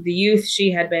 The youth, she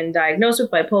had been diagnosed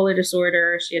with bipolar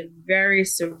disorder. She had very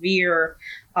severe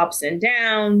ups and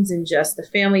downs, and just the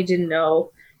family didn't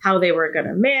know how they were going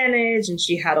to manage. And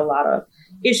she had a lot of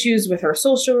issues with her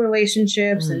social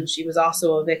relationships. And she was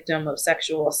also a victim of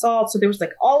sexual assault. So there was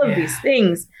all of these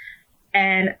things.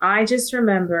 And I just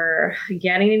remember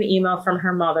getting an email from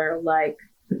her mother,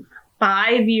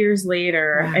 5 years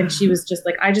later, and she was just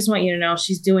like, I just want you to know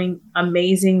she's doing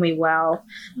amazingly well.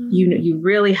 You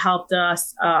really helped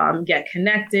us get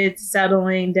connected,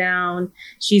 settling down.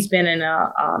 She's been in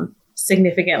a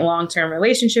significant long-term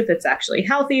relationship that's actually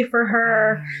healthy for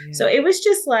her. Yeah. So it was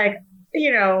just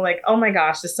oh my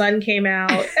gosh, the sun came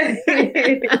out.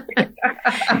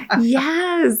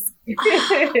 Yes.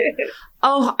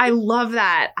 Oh, I love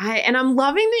that. And I'm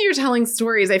loving that you're telling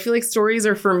stories. I feel like stories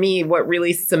are, for me, what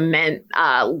really cement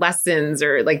lessons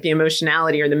or like the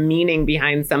emotionality or the meaning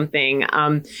behind something.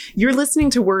 You're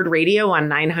listening to Word Radio on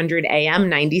 900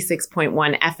 AM,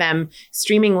 96.1 FM,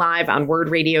 streaming live on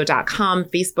wordradio.com,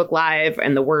 Facebook Live,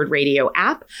 and the Word Radio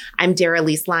app. I'm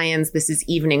Daralyse Lyons. This is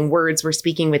Evening Words. We're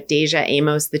speaking with Deja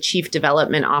Amos, the Chief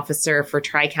Development Officer for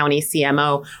Tri-County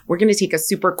CMO. We're going to take a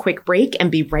super quick break and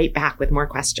be right back with more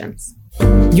questions.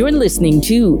 You're listening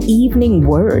to Evening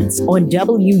Words on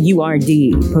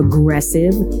WURD,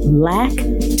 Progressive Black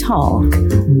Talk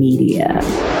Media.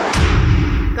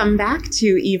 Welcome back to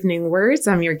Evening Words.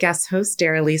 I'm your guest host,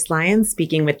 Daralyse Lyons,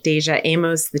 speaking with Deja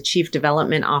Amos, the Chief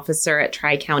Development Officer at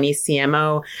Tri-County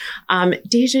CMO.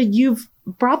 Deja, you've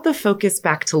brought the focus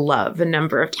back to love a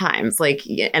number of times,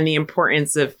 and the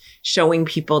importance of showing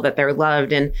people that they're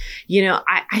loved. And,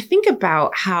 I think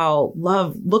about how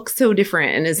love looks so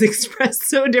different and is expressed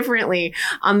so differently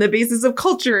on the basis of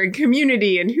culture and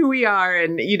community and who we are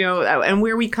and, and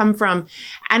where we come from.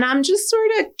 And I'm just sort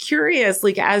of curious,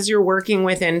 as you're working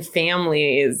within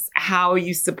families, how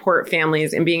you support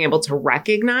families in being able to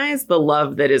recognize the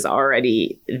love that is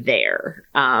already there.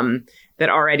 That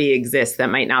already exists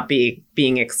that might not be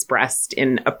being expressed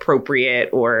in appropriate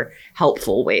or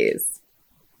helpful ways.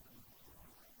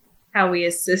 How we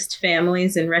assist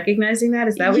families in recognizing that?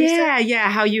 Is that what you said? Yeah.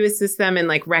 How you assist them in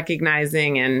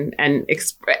recognizing and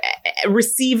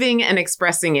receiving and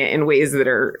expressing it in ways that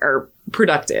are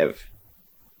productive.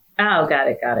 Oh, got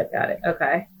it.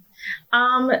 Okay.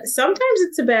 Sometimes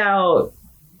it's about,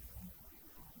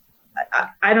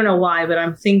 I don't know why, but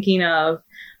I'm thinking of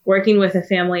working with a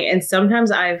family. And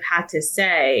sometimes I've had to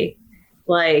say,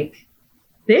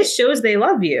 this shows they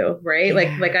love you, right?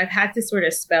 Yeah. Like I've had to sort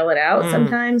of spell it out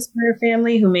sometimes for a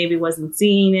family who maybe wasn't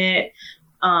seeing it.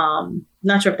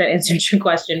 Not sure if that answered your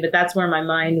question, but that's where my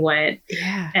mind went.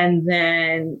 Yeah. And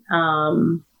then,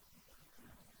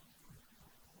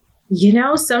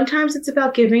 sometimes it's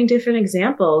about giving different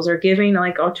examples or giving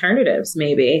alternatives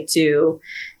maybe to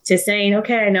saying,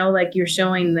 okay, I know you're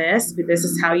showing this, but this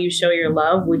is how you show your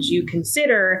love. Would you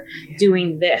consider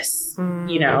doing this, and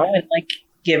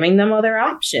giving them other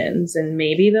options, and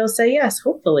maybe they'll say yes.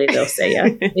 Hopefully they'll say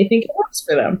yes. They think it works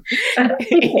for them.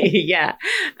 Yeah,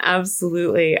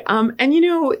 absolutely. And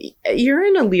you're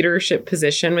in a leadership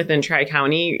position within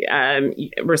Tri-County,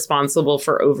 responsible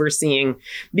for overseeing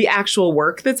the actual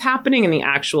work that's happening and the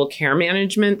actual care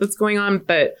management that's going on,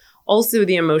 but also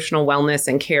the emotional wellness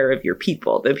and care of your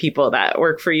people, the people that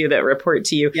work for you, that report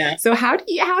to you. Yeah. So how do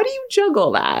you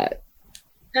juggle that?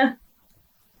 How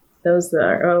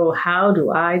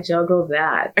do I juggle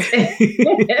that?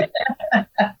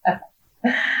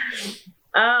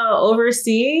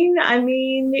 Overseeing. I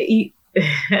mean,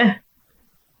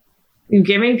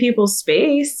 giving people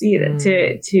space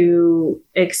to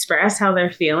express how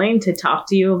they're feeling, to talk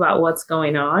to you about what's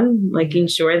going on, making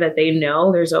sure that they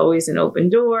know there's always an open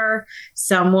door,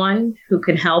 someone who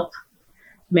can help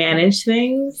manage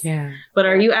things. Yeah. But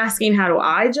are you asking how do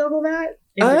I juggle that?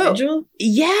 Individual? Oh,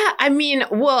 yeah. I mean,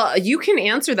 well, you can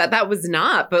answer that. That was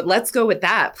not, but let's go with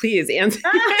that. Please answer.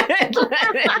 I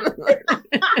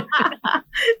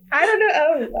don't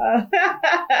know.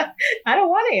 I don't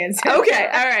want to answer. Okay.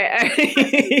 All right.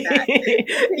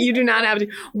 You do not have to.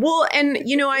 Well, and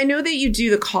I know that you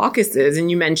do the caucuses, and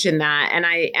you mentioned that, and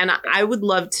I would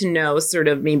love to know sort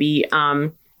of maybe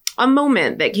a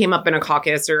moment that came up in a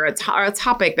caucus or a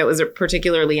topic that was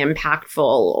particularly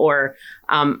impactful or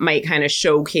might kind of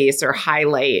showcase or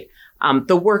highlight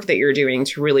the work that you're doing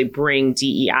to really bring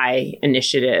DEI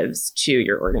initiatives to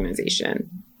your organization.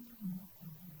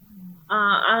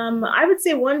 I would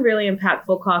say one really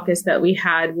impactful caucus that we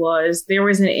had was there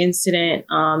was an incident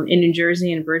in New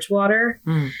Jersey in Bridgewater,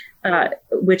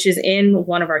 which is in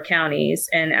one of our counties.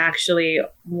 And actually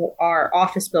our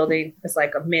office building is a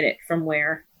minute from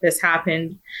where this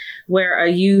happened, where a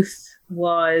youth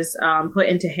was put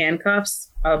into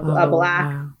handcuffs. A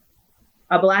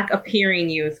black appearing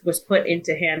youth was put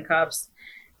into handcuffs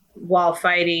while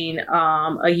fighting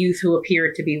a youth who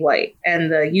appeared to be white.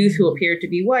 And the youth who appeared to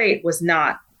be white was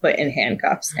not put in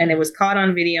handcuffs. And it was caught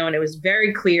on video, and it was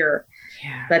very clear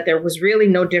that there was really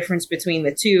no difference between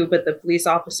the two, but the police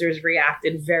officers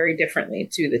reacted very differently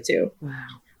to the two.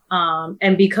 Wow.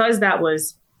 And because that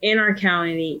was in our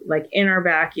county, in our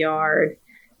backyard,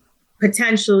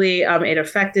 potentially it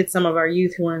affected some of our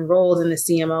youth who were enrolled in the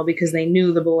CMO because they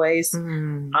knew the boys.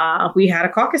 We had a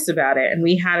caucus about it, and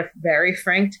we had a very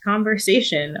frank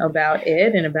conversation about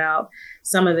it and about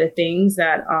some of the things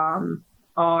that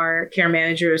our care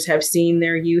managers have seen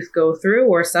their youth go through,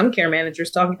 or some care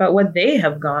managers talking about what they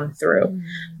have gone through,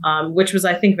 which was,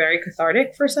 I think, very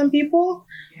cathartic for some people.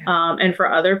 Yeah. And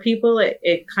for other people,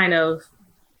 it kind of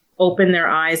opened their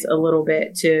eyes a little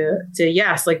bit to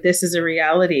yes, like this is a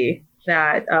reality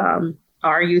that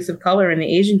our youth of color in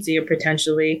the agency are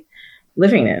potentially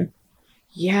living in.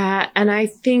 Yeah. And I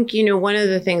think, one of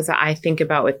the things that I think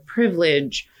about with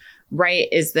privilege, right,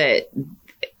 is that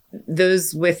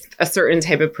those with a certain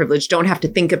type of privilege don't have to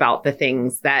think about the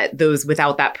things that those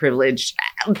without that privilege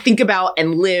think about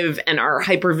and live and are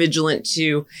hypervigilant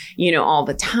to, all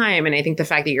the time. And I think the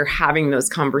fact that you're having those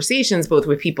conversations, both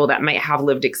with people that might have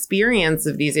lived experience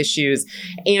of these issues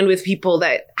and with people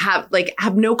that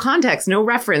have no context, no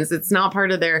reference, it's not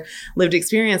part of their lived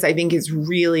experience, I think is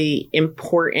really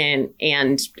important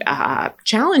and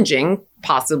challenging,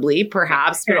 possibly,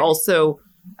 perhaps, but also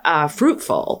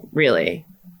fruitful, really.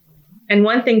 And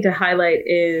one thing to highlight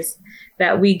is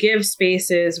that we give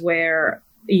spaces where,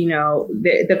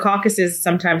 the caucuses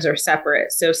sometimes are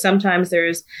separate. So sometimes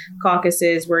there's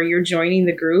caucuses where you're joining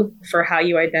the group for how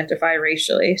you identify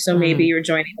racially. So maybe you're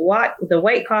joining the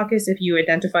white caucus if you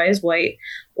identify as white,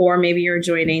 or maybe you're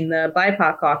joining the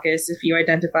BIPOC caucus if you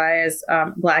identify as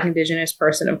Black, Indigenous,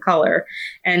 person of color.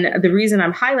 And the reason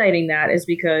I'm highlighting that is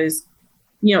because,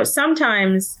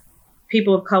 sometimes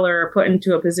people of color are put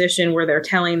into a position where they're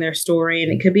telling their story,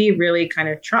 and it could be really kind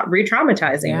of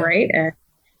re-traumatizing, right?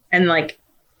 And like,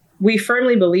 we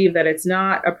firmly believe that it's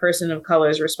not a person of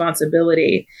color's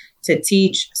responsibility to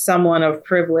teach someone of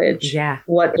privilege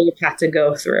what they've had to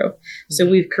go through. So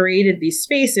we've created these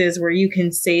spaces where you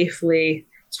can safely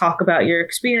talk about your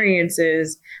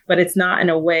experiences, but it's not in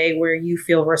a way where you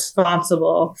feel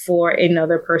responsible for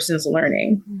another person's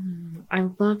learning. I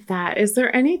love that. Is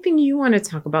there anything you want to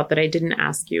talk about that I didn't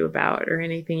ask you about, or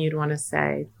anything you'd want to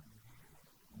say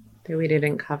that we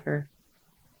didn't cover?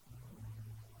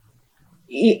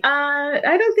 I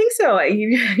don't think so.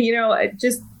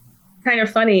 Just kind of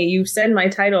funny. You've said my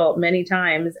title many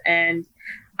times, and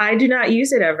I do not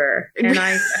use it ever. And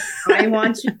I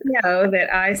want you to know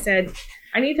that I said,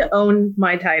 I need to own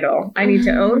my title. I need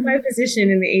to own my position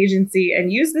in the agency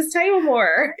and use this title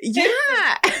more.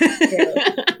 Yeah.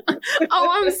 Oh,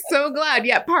 I'm so glad.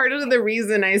 Yeah. Part of the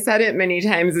reason I said it many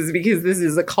times is because this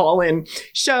is a call-in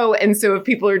show. And so if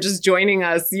people are just joining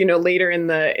us, later in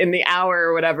the hour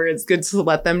or whatever, it's good to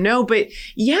let them know. But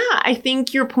yeah, I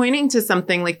think you're pointing to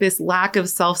something like this lack of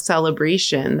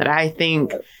self-celebration that I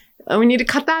think we need to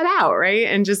cut that out, right?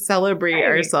 And just celebrate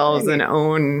ourselves and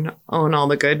own all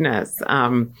the goodness.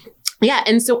 Yeah.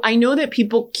 And so I know that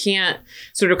people can't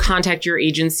sort of contact your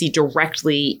agency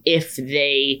directly if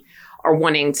they are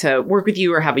wanting to work with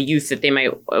you or have a youth that they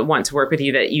might want to work with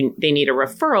you, that they need a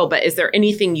referral. But is there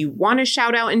anything you want to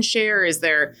shout out and share? Is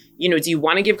there, do you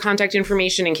want to give contact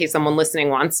information in case someone listening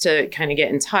wants to kind of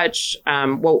get in touch?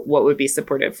 What would be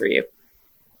supportive for you?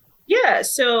 Yeah.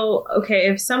 So, okay,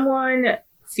 if someone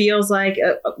feels like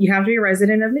you have to be a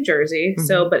resident of New Jersey. Mm-hmm.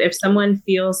 So, but if someone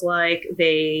feels like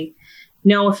they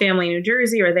know a family in New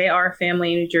Jersey, or they are a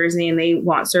family in New Jersey and they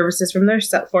want services for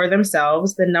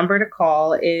themselves, the number to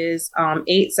call is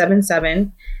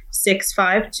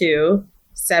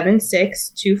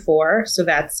 877-652-7624. So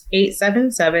that's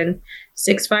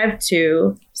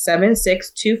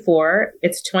 877-652-7624.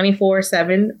 It's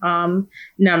 24/7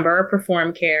 number,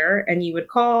 Perform Care. And you would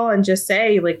call and just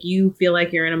say, like, you feel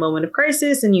like you're in a moment of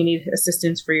crisis and you need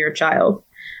assistance for your child.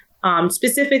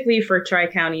 Specifically for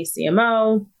Tri-County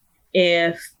CMO,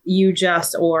 if you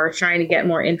or trying to get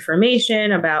more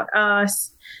information about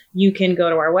us, you can go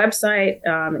to our website.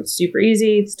 It's super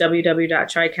easy. It's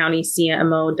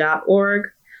www.tricountycmo.org.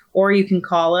 Or you can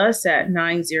call us at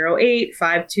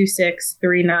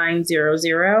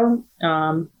 908-526-3900.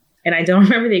 And I don't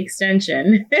remember the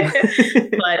extension, but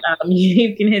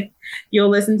you'll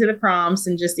listen to the prompts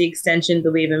and just the extension to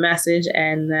leave a message,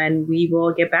 and then we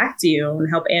will get back to you and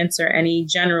help answer any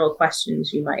general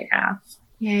questions you might have.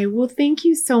 Yay. Well, thank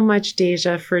you so much,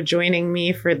 Deja, for joining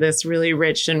me for this really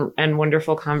rich and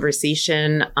wonderful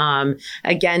conversation.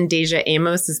 Again, Deja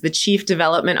Amos is the Chief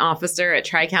Development Officer at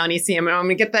Tri-County CMO. I'm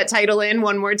going to get that title in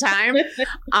one more time.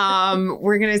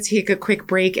 We're going to take a quick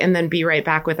break and then be right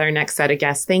back with our next set of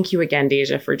guests. Thank you again,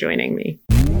 Deja, for joining me.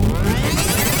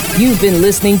 You've been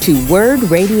listening to Word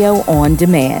Radio on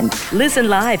Demand. Listen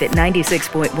live at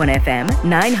 96.1 FM,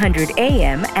 900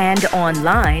 AM, and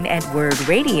online at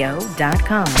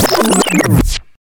wordradio.com.